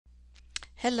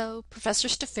Hello, Professor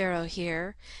Stefero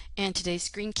here, and today's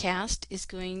screencast is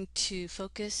going to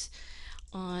focus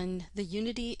on the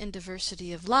unity and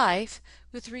diversity of life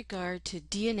with regard to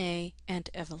DNA and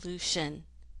evolution.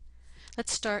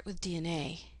 Let's start with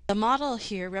DNA. The model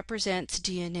here represents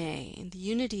DNA, and the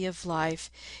unity of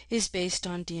life is based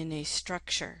on DNA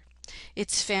structure.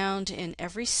 It's found in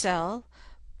every cell,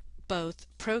 both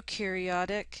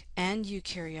prokaryotic and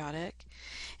eukaryotic,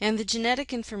 and the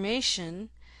genetic information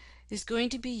is going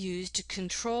to be used to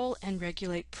control and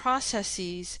regulate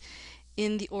processes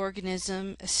in the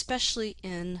organism, especially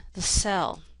in the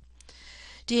cell.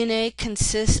 DNA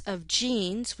consists of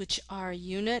genes, which are a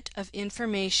unit of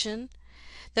information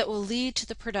that will lead to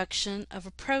the production of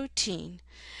a protein.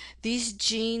 These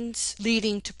genes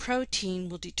leading to protein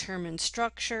will determine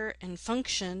structure and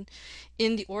function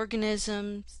in the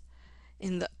organism's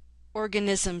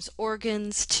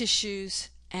organs, tissues,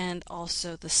 and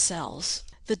also the cells.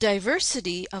 The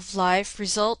diversity of life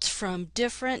results from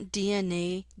different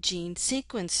DNA gene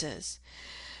sequences.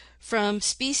 From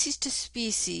species to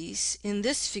species, in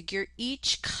this figure,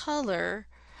 each color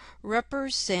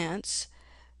represents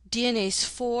DNA's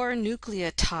 4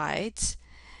 nucleotides,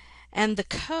 and the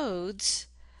codes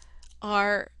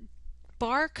are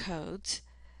barcodes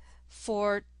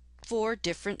for 4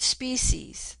 different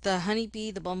species: the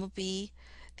honeybee, the bumblebee,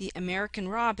 the American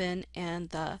robin,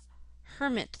 and the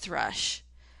hermit thrush.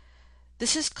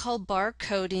 This is called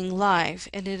Barcoding Life,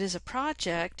 and it is a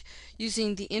project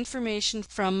using the information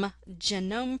from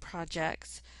genome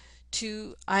projects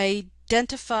to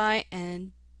identify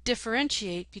and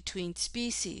differentiate between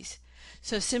species.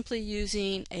 So simply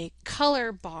using a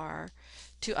color bar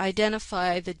to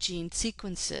identify the gene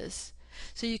sequences.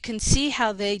 So you can see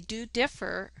how they do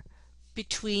differ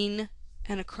between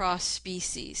and across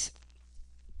species.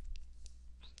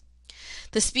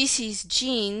 The species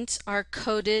genes are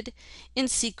coded in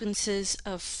sequences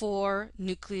of 4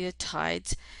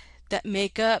 nucleotides that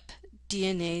make up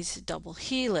DNA's double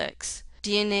helix.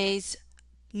 DNA's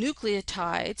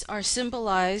nucleotides are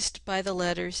symbolized by the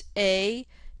letters A,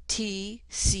 T,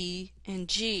 C, and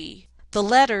G. The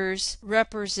letters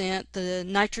represent the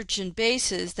nitrogen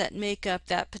bases that make up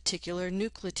that particular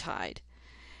nucleotide.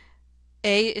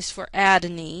 A is for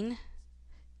adenine,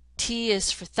 T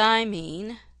is for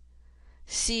thymine,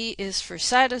 C is for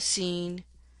cytosine,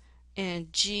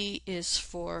 and G is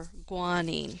for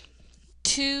guanine.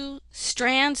 2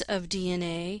 strands of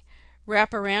DNA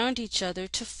wrap around each other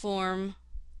to form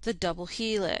the double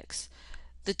helix.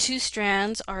 The 2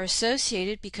 strands are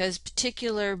associated because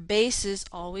particular bases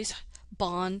always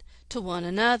bond to one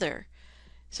another.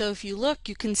 So if you look,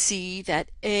 you can see that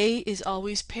A is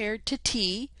always paired to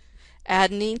T,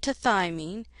 adenine to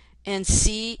thymine, and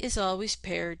C is always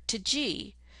paired to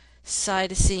G,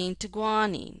 cytosine to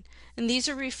guanine, and these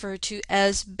are referred to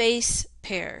as base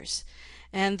pairs,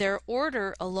 and their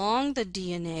order along the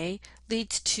DNA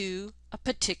leads to a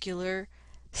particular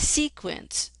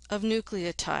sequence of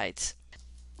nucleotides.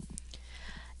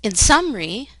 In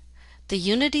summary, the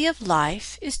unity of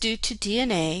life is due to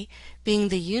DNA being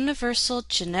the universal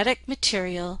genetic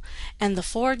material and the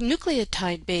 4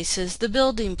 nucleotide bases the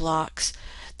building blocks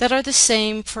that are the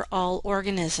same for all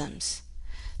organisms.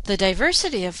 The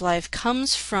diversity of life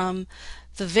comes from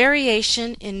the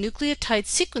variation in nucleotide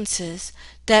sequences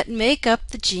that make up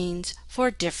the genes for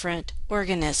different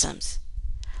organisms.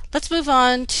 Let's move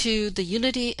on to the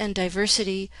unity and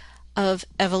diversity of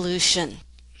evolution.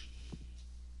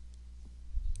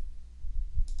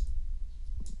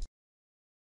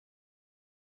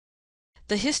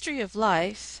 The history of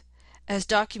life, as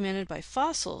documented by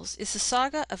fossils, is the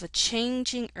saga of a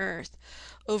changing Earth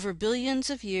over billions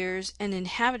of years and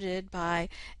inhabited by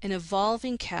an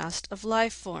evolving cast of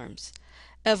life forms.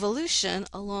 Evolution,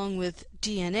 along with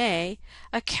DNA,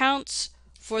 accounts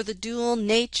for the dual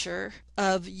nature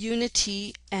of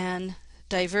unity and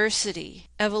diversity.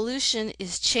 Evolution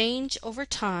is change over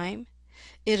time.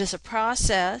 It is a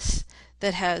process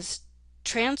that has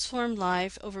transformed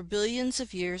life over billions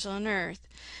of years on Earth,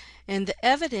 and the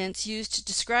evidence used to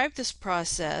describe this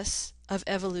process of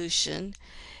evolution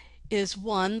is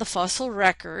 1. The fossil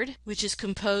record, which is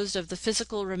composed of the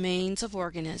physical remains of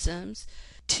organisms;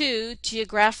 2.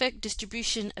 Geographic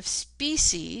distribution of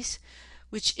species,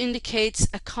 which indicates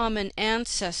a common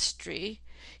ancestry.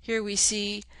 Here we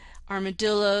see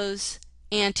armadillos,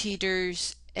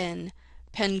 anteaters, and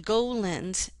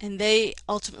pangolins, and they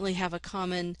ultimately have a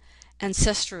common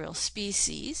ancestral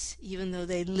species, even though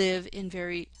they live in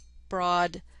very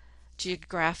broad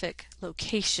geographic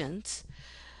locations.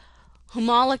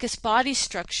 Homologous body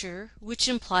structure, which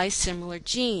implies similar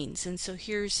genes, and so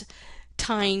here's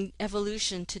tying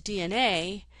evolution to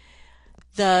DNA.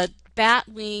 The bat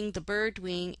wing, the bird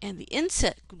wing, and the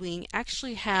insect wing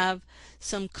actually have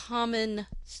some common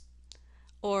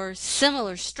or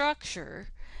similar structure,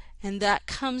 and that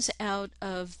comes out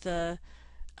of the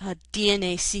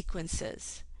DNA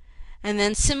sequences. And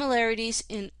then similarities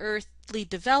in earthly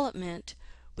development,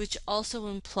 which also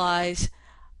implies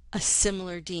a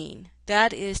similar gene.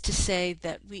 That is to say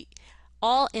that we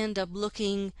all end up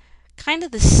looking kind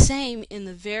of the same in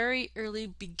the very early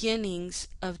beginnings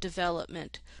of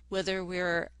development, whether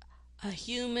we're a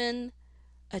human,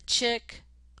 a chick,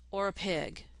 or a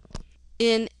pig.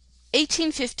 In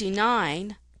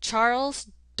 1859, Charles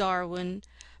Darwin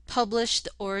published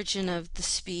The Origin of the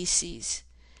Species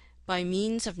by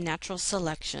Means of Natural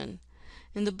Selection,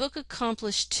 and the book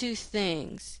accomplished two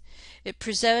things. It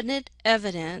presented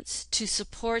evidence to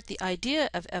support the idea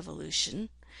of evolution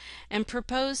and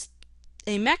proposed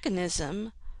a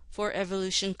mechanism for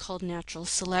evolution called natural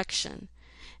selection.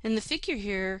 And the figure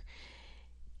here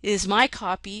is my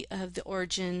copy of The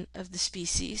Origin of the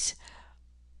Species,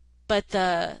 but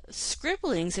the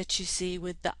scribblings that you see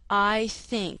with the I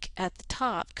think at the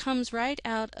top comes right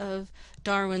out of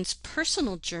Darwin's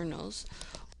personal journals,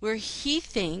 where he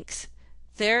thinks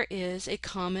there is a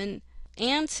common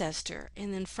ancestor,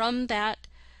 and then from that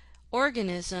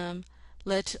organism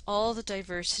led to all the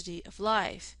diversity of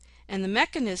life. And the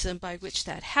mechanism by which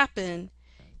that happened,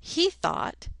 he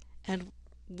thought, and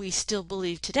we still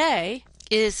believe today,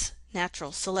 is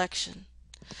natural selection.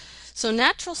 So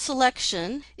natural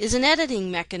selection is an editing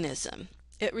mechanism.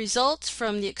 It results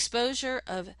from the exposure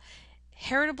of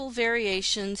heritable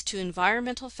variations to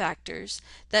environmental factors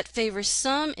that favor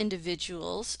some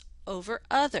individuals over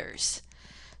others.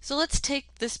 So let's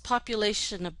take this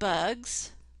population of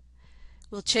bugs.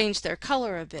 We'll change their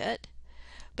color a bit,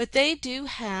 but they do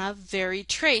have varied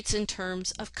traits in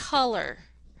terms of color.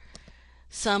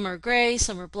 Some are gray,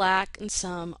 some are black, and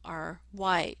some are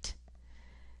white.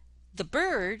 The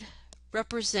bird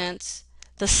represents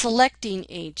the selecting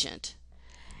agent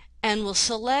and will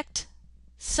select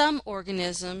some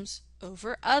organisms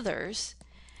over others,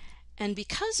 and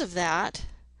because of that,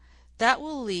 that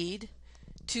will lead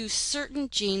to certain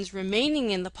genes remaining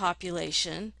in the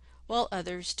population while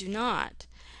others do not.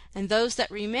 And those that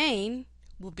remain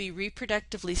will be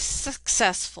reproductively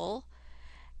successful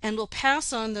and will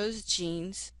pass on those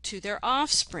genes to their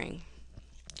offspring.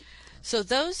 So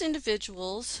those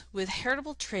individuals with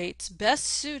heritable traits best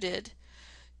suited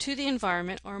to the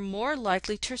environment are more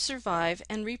likely to survive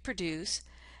and reproduce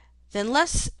than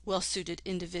less well-suited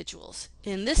individuals.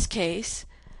 In this case,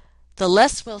 the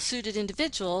less well-suited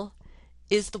individual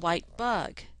is the white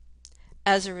bug.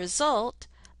 As a result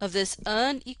of this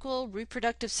unequal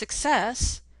reproductive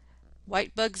success,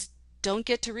 white bugs don't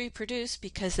get to reproduce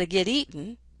because they get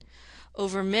eaten.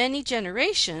 Over many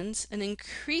generations, an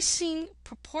increasing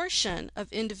proportion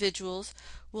of individuals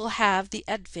will have the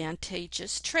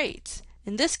advantageous traits.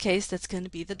 In this case, that's going to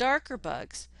be the darker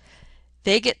bugs.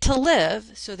 They get to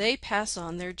live, so they pass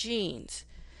on their genes.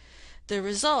 The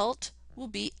result will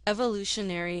be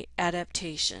evolutionary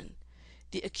adaptation,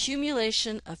 the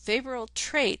accumulation of favorable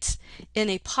traits in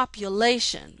a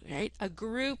population, right? A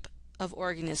group of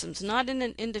organisms, not in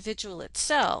an individual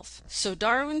itself. So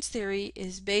Darwin's theory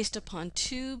is based upon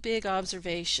two big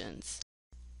observations.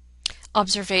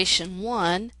 Observation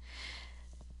 1,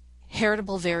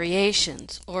 heritable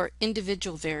variations or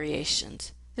individual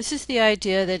variations. This is the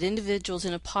idea that individuals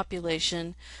in a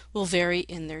population will vary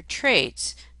in their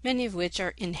traits, many of which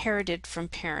are inherited from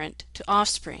parent to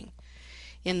offspring.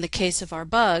 In the case of our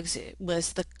bugs, it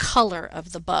was the color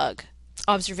of the bug.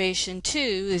 Observation 2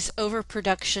 is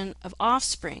overproduction of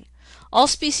offspring. All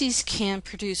species can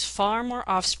produce far more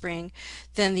offspring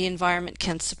than the environment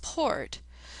can support.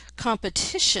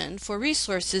 Competition for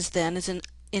resources then is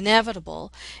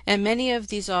inevitable, and many of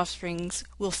these offsprings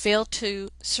will fail to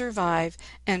survive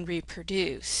and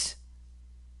reproduce.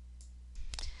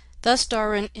 Thus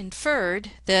Darwin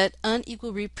inferred that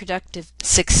unequal reproductive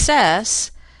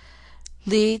success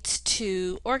leads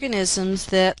to organisms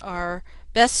that are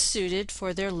best suited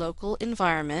for their local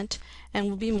environment and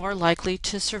will be more likely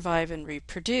to survive and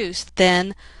reproduce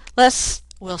than less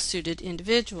well-suited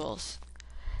individuals.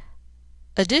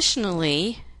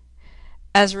 Additionally,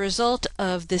 as a result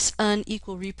of this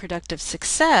unequal reproductive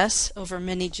success over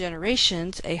many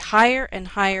generations, a higher and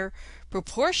higher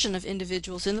proportion of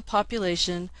individuals in the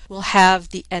population will have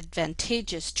the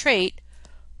advantageous trait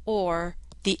or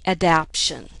the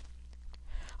adaptation.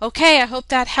 Okay, I hope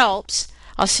that helps.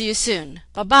 I'll see you soon.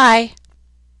 Bye-bye.